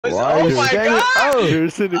was. Oh my god!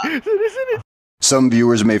 Oh. Some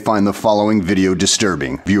viewers may find the following video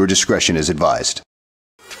disturbing. Viewer discretion is advised.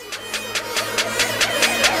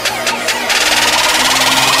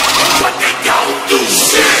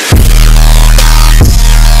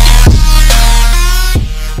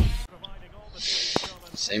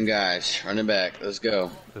 Same guys, running back. Let's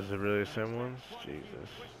go. Is it really the same ones? Jesus.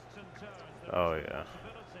 Oh yeah.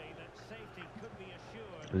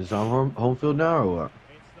 Is this on home field now or what?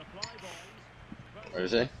 What did it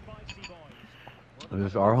say? Is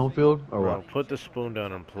this our home field or Bro, what? put the spoon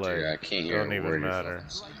down and play. Dude, I can't hear Don't a even word matter.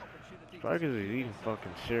 Probably because he's eating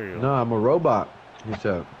fucking cereal. No, I'm a robot. He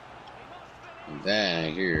said. That I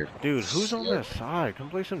hear. Dude, who's on that side? Come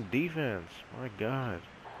play some defense. My God.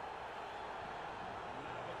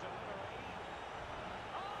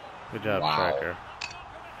 Good job, Wow. Tracker.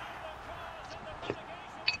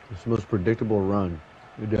 It's the most predictable run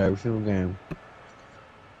we do every single game.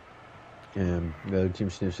 And the other team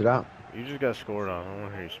sniffs it out. You just got scored on. I don't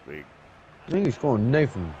want to hear you speak. I think he's scoring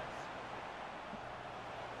Nathan.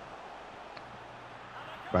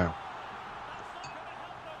 Bam.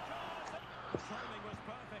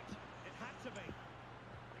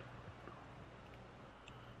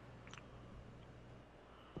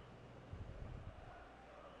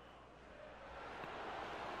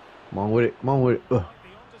 Come on with it. Come on with it.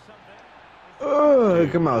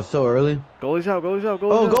 Come out so early. Goalie's out. Goalie's out.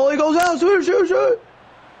 Goalie's Oh, out. goalie goes out. Shoot, shoot, shoot.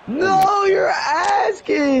 No, you're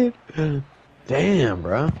asking. Damn,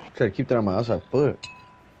 bro. Try to keep that on my outside foot.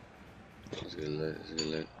 It's a good look. It's a good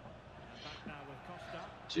look.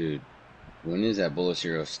 Dude, when is that bullet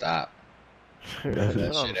zero stop? That's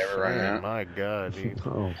that what shit I'm ever run saying. out? My God, dude.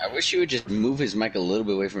 Oh, I wish he would just move his mic a little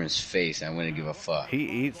bit away from his face. I wouldn't give a fuck. He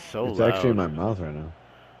eats so it's loud. actually in my mouth right now.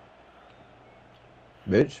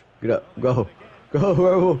 Bitch, get up. Go. Go,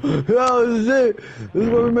 bro. Yo, this is it. This is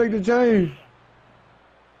where we make the change.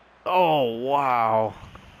 Oh, wow.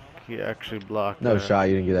 He actually blocked No that. shot.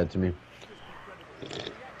 You didn't get that to me.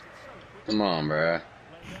 Come on, bruh.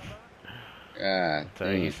 God Tell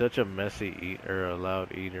you, damn. he's such a messy eater, a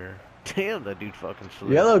loud eater. Damn, that dude fucking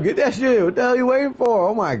slept. Yellow, get that shit. What the hell are you waiting for?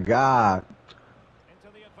 Oh, my God.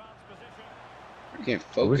 I can't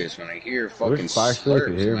focus when I hear fucking Fire Stick could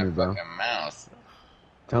slurps hear in my me, bro. fucking mouth.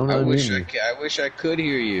 Tell him I to wish unmute me. I wish I could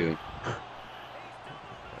hear you.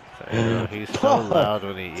 Bro, he's so loud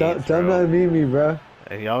when he eats, Tell him to bro. unmute me, bro.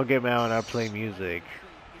 And y'all get mad when I play music.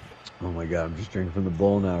 Oh, my God. I'm just drinking from the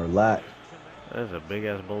bowl now. Relax. That's a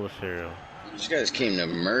big-ass bowl of cereal. These guys came to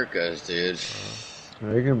murk us, dude.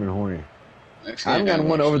 They're going to be horny. Next I haven't game, gotten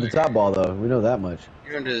one over the top ball, though. We know that much.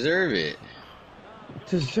 You don't deserve it.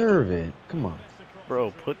 Deserve it. Come on.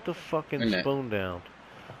 Bro, put the fucking Isn't it? spoon down.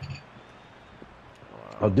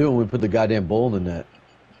 I'll do it when we put the goddamn bowl in the net.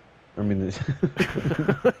 I mean, This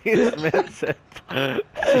man said,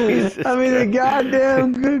 Jesus I mean, the Christ.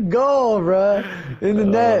 goddamn good goal, bro. In the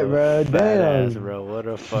net, bro. Fat Damn. ass, bro. What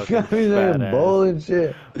a fucking I mean, fat that ass. bowl and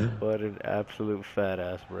shit. What an absolute fat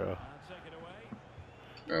ass, bro.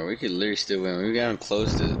 Bro, we could literally still win. We got him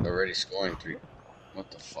close to already scoring 3. What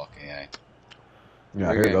the fuck, AI? Yeah,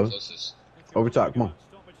 We're here it getting goes. closest. Overtime, come on.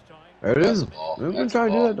 There it That's is. the ball. We've been That's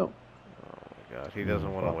trying the to do ball. that, though. God, he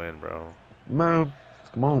doesn't want to win, bro. Man,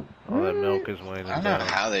 come on. All that milk is weighing I him don't know down.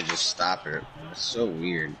 how they just stop it. It's so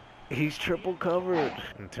weird. He's triple covered.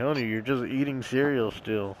 I'm telling you, you're just eating cereal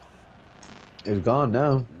still. It's gone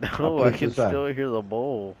now. No, I'll I put it can aside. still hear the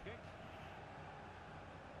bowl.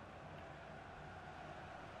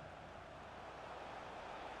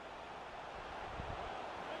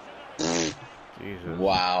 Jesus.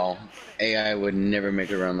 Wow. AI would never make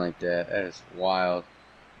a run like that. That is wild.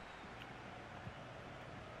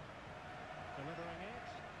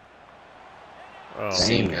 Oh,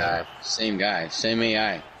 Same my guy. God. Same guy. Same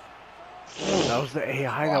AI. That was the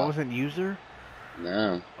AI. That Wow. wasn't user.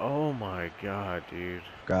 No. Oh my God, dude.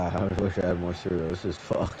 God, I wish I had more cereal. This is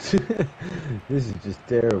fucked. This is just I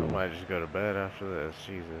terrible. might just go to bed after this.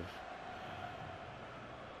 Jesus.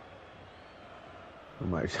 I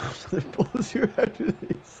might shop some balls here after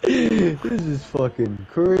this. This is fucking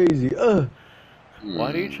crazy.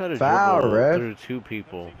 Why do you try to Foul, dribble ref. through 2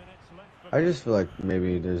 people? I just feel like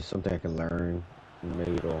maybe there's something I can learn. And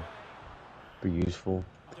maybe it'll be useful.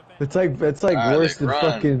 It's like worse they than run.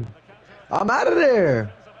 fucking. I'm out of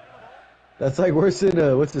there. That's like worse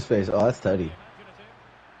than what's his face? Oh, that's Teddy.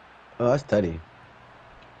 Oh, that's Teddy.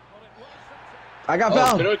 I got Oh,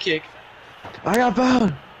 fouled. middle kick. I got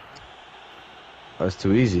fouled. That's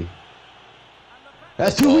too easy.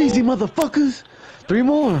 That's too easy, motherfuckers. 3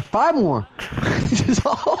 more, 5 more. Just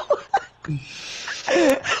all.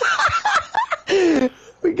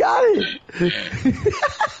 We got it.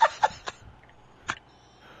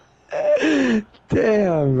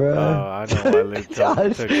 Damn, bro. Oh, I know why Luke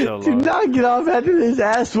took so Do long. not get off after this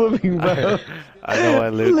ass whooping, bro. I know why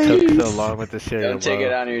Luke took so long with the cereal, Don't take bro.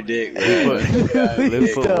 it on your dick, bro.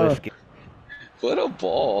 Luke put Stop. whiskey. What a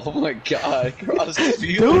ball. Oh my god. Cross the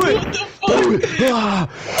field. Do it. What the fuck? Do it. Ah,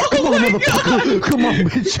 come on, my motherfucker. Come on,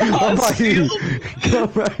 bitch. Come right here.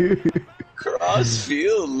 Come right here. Cross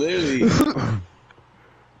field, literally.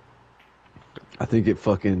 I think it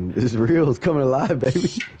fucking is real. It's coming alive, baby.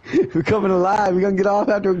 We're coming alive. We're gonna get off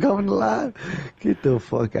after we're coming alive. Get the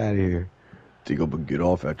fuck out of here. Think I'm gonna get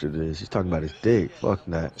off after this. He's talking about his dick. Fuck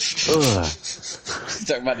that. Ugh. He's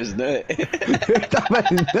talking about his nut. He's talking about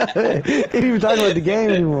his nut. He ain't even talking about the game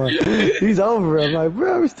anymore. He's over. I'm like,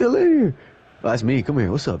 bro, we're still in here. Oh, that's me. Come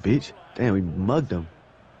here. What's up, bitch? Damn, we mugged him.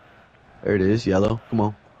 There it is. Yellow. Come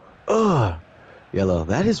on. Ugh. Yellow.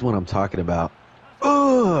 That is what I'm talking about.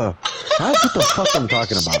 Ugh. That's what the fuck I'm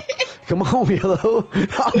talking about. Come on, Yellow.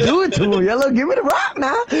 I'll do it to him, Yellow. Give me the rock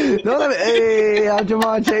now. Don't let me. Hey, I'm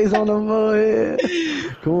Jamar Chase on the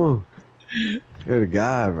forehead. Come on. You're the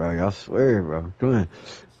guy, bro. I swear, bro. Come on.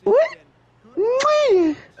 What?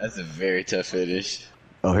 That's a very tough finish.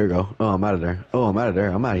 Oh, here we go. Oh, I'm out of there. Oh, I'm out of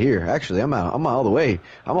there. I'm out of here. Actually, I'm out all the way.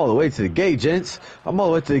 I'm all the way to the gate, gents. I'm all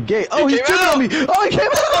the way to the gate. Oh, he's tripping on me. Oh, he came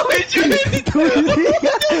out.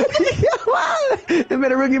 He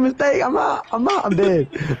made a rookie mistake. I'm out. I'm dead.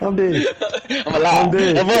 I'm dead. I'm alive. I'm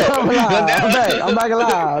dead. I'm up. I'm alive. I'm back. I'm back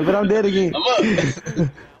alive, but I'm dead again. I'm up.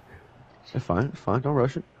 It's fine. It's fine. Don't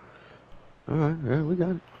rush it. All right. Yeah, we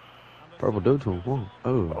got it. Purple dude to him. Whoa.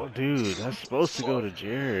 Oh. Oh, dude, that's supposed to go to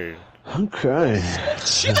Jared. I'm crying.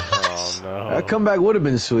 Oh, no. That comeback would have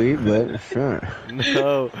been sweet, but sure.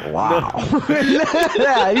 No. Wow.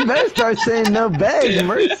 You better start saying no beg,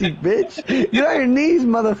 mercy, bitch. Get on your knees,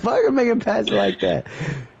 motherfucker, making passes like that.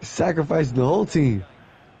 Sacrificing the whole team.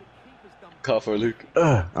 Call for Luke.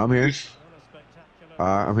 I'm here.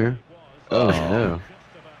 I'm here. Oh, no.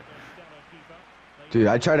 Dude,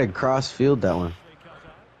 I tried to cross field that one.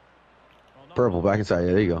 Purple, back inside.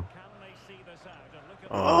 Yeah, there you go.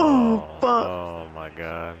 Oh, fuck. Oh, my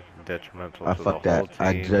God. Detrimental I to fucked the whole that. team.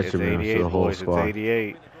 I detrimental to the whole boys. squad. It's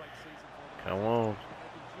 88. Come on.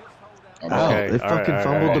 Ow, Okay, they fucking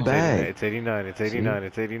fumbled the bag. It's 89. It's 89.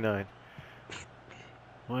 It's 89.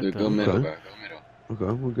 What Luke, the go middle, Okay. bro. Go middle.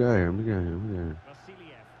 Okay, we got here. We got here.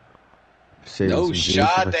 Saving No some juice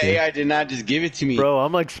shot. if I The can. AI did not just give it to me. Bro,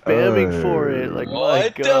 I'm like spamming for it. Like, my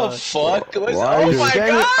What the God. fuck? What's, Why are oh you my saying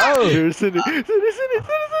it? god! Oh. Here, send it.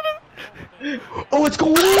 Oh, it's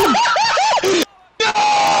going on! No!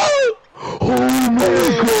 Oh my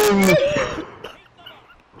god!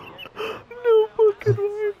 No fucking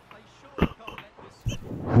way.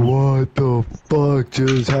 What the fuck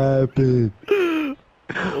just happened?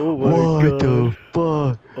 Oh my What God. the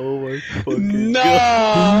fuck? Oh my fucking No!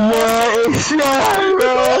 God. What?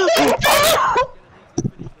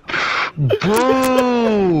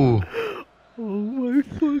 Bro! Oh my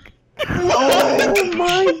fuck. Oh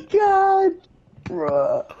my god!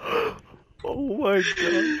 Bruh. Oh my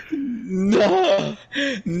God. No!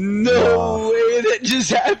 No way that just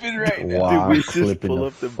happened right now. Wow, Dude, we I'm just clipping pull the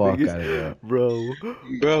up the fuck biggest- out of that. Bro.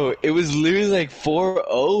 Bro, it was literally like 4-0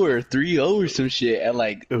 or 3-0 or some shit at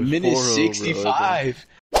like It was minute 4-0, bro. 65.